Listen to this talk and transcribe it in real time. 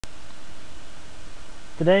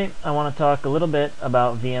Today I want to talk a little bit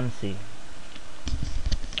about VMC.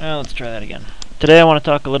 Let's try that again. Today I want to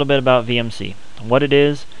talk a little bit about VMC, what it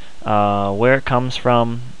is, where it comes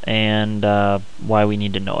from, and why we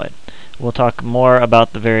need to know it. We'll talk more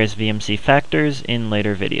about the various VMC factors in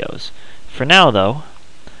later videos. For now though,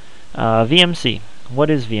 VMC.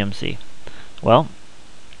 What is VMC? Well,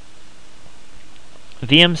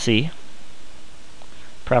 VMC,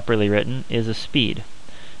 properly written, is a speed.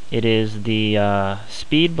 It is the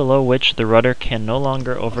speed below which the rudder can no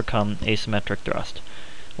longer overcome asymmetric thrust.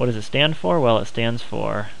 What does it stand for? Well, it stands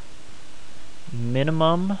for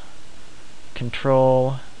minimum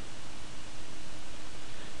control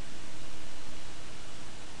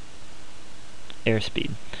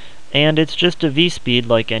airspeed. And it's just a V speed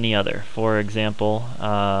like any other. For example,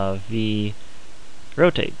 V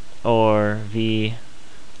rotate, or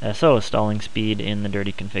VSO, stalling speed in the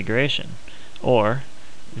dirty configuration, or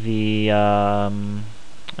if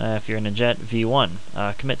you're in a jet,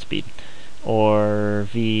 V1, commit speed, or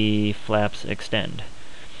V flaps extend.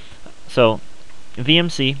 So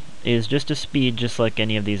VMC is just a speed just like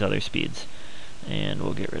any of these other speeds. And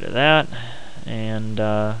we'll get rid of that. And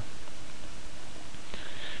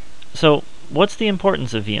so what's the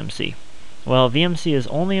importance of VMC? Well, VMC is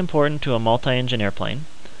only important to a multi-engine airplane,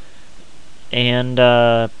 and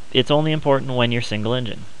it's only important when you're single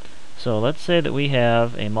engine. So let's say that we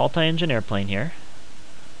have a multi-engine airplane here.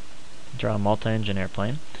 Draw a multi-engine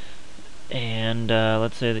airplane. And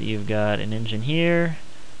let's say that you've got an engine here,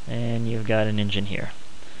 and you've got an engine here.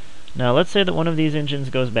 Now let's say that one of these engines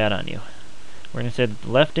goes bad on you. We're going to say that the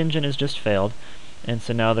left engine has just failed, and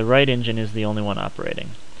so now the right engine is the only one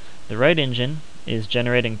operating. The right engine is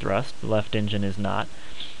generating thrust, the left engine is not.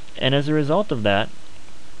 And as a result of that,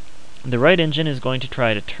 the right engine is going to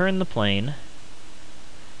try to turn the plane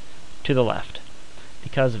to the left.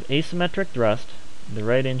 Because of asymmetric thrust, the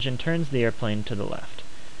right engine turns the airplane to the left.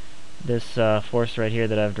 This force right here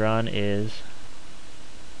that I've drawn is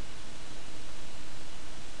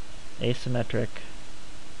asymmetric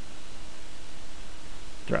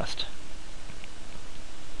thrust.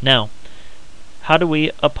 Now, how do we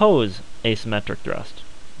oppose asymmetric thrust?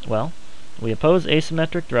 Well, we oppose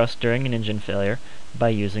asymmetric thrust during an engine failure by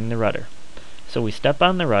using the rudder. So we step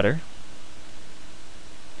on the rudder,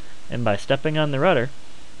 and by stepping on the rudder,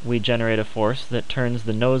 we generate a force that turns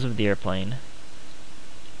the nose of the airplane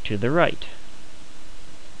to the right.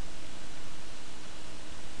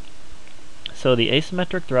 So the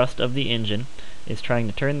asymmetric thrust of the engine is trying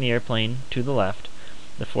to turn the airplane to the left.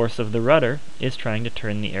 The force of the rudder is trying to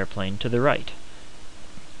turn the airplane to the right.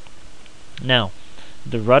 Now,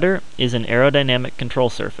 the rudder is an aerodynamic control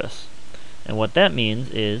surface. And what that means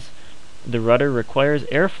is the rudder requires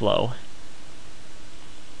airflow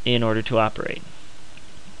in order to operate.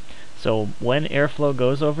 So when airflow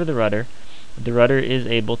goes over the rudder is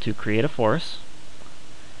able to create a force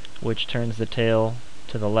which turns the tail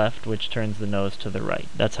to the left, which turns the nose to the right.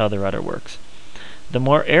 That's how the rudder works. The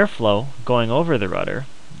more airflow going over the rudder,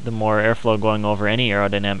 the more airflow going over any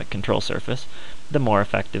aerodynamic control surface, the more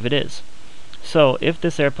effective it is. So if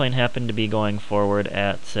this airplane happened to be going forward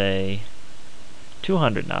at, say,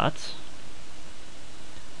 200 knots,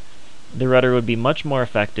 the rudder would be much more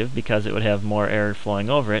effective because it would have more air flowing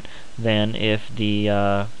over it than if the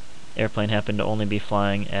airplane happened to only be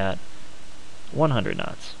flying at 100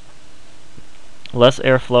 knots. Less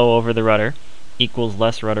airflow over the rudder equals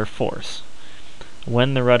less rudder force.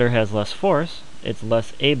 When the rudder has less force, it's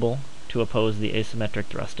less able to oppose the asymmetric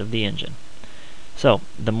thrust of the engine. So,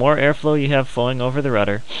 the more airflow you have flowing over the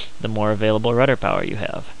rudder, the more available rudder power you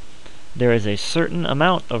have. There is a certain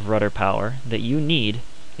amount of rudder power that you need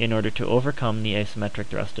in order to overcome the asymmetric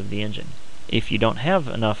thrust of the engine. If you don't have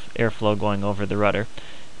enough airflow going over the rudder,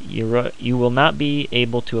 you will not be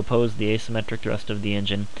able to oppose the asymmetric thrust of the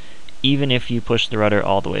engine, even if you push the rudder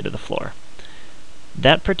all the way to the floor.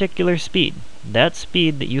 That particular speed, that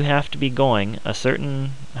speed that you have to be going a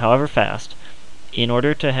certain, however fast, in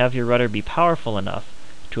order to have your rudder be powerful enough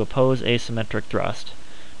to oppose asymmetric thrust,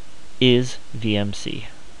 is VMC.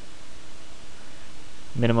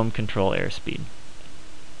 Minimum control airspeed.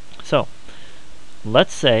 So,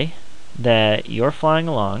 let's say that you're flying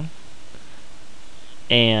along,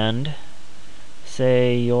 and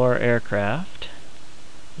say your aircraft,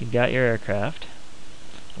 you've got your aircraft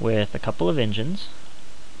with a couple of engines,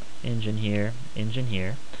 engine here,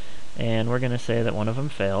 and we're going to say that one of them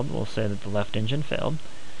failed. We'll say that the left engine failed.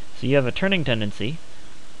 So you have a turning tendency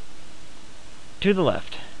to the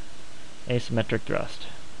left, asymmetric thrust.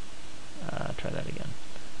 Try that again.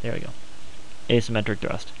 There we go. Asymmetric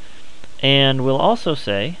thrust. And we'll also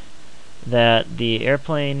say that the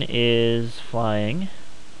airplane is flying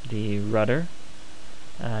the rudder.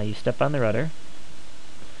 You step on the rudder.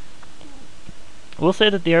 We'll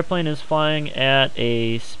say that the airplane is flying at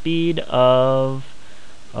a speed of,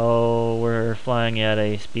 we're flying at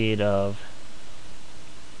a speed of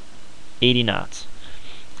 80 knots.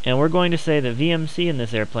 And we're going to say that VMC in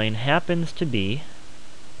this airplane happens to be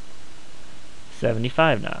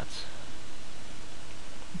 75 knots.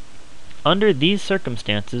 Under these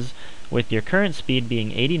circumstances, with your current speed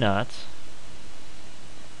being 80 knots,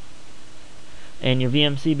 and your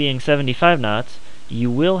VMC being 75 knots, you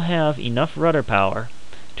will have enough rudder power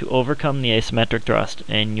to overcome the asymmetric thrust,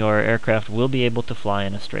 and your aircraft will be able to fly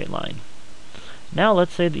in a straight line. Now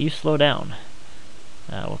let's say that you slow down.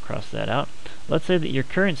 We'll cross that out. Let's say that your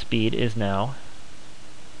current speed is now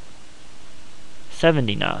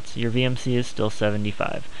 70 knots. Your VMC is still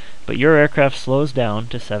 75, but your aircraft slows down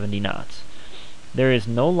to 70 knots. There is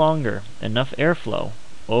no longer enough airflow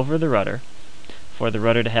over the rudder for the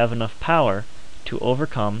rudder to have enough power to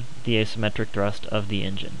overcome the asymmetric thrust of the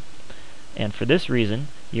engine. And for this reason,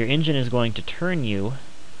 your engine is going to turn you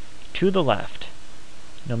to the left,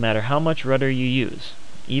 no matter how much rudder you use.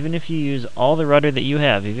 Even if you use all the rudder that you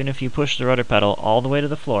have, even if you push the rudder pedal all the way to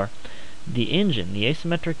the floor, the engine, the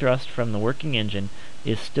asymmetric thrust from the working engine,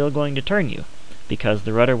 is still going to turn you, because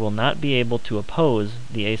the rudder will not be able to oppose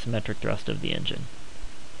the asymmetric thrust of the engine.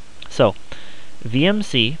 So,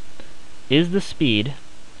 VMC is the speed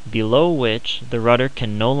below which the rudder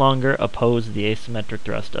can no longer oppose the asymmetric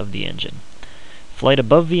thrust of the engine. Flight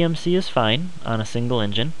above VMC is fine on a single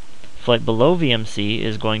engine. Flight below VMC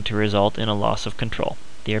is going to result in a loss of control.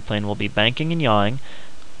 The airplane will be banking and yawing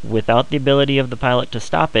without the ability of the pilot to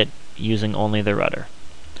stop it using only the rudder.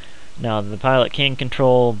 Now, the pilot can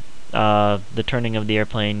control the turning of the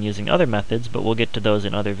airplane using other methods, but we'll get to those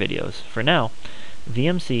in other videos. For now,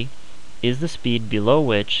 VMC is the speed below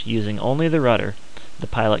which, using only the rudder, the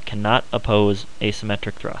pilot cannot oppose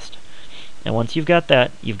asymmetric thrust. And once you've got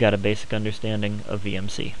that, you've got a basic understanding of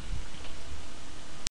VMC.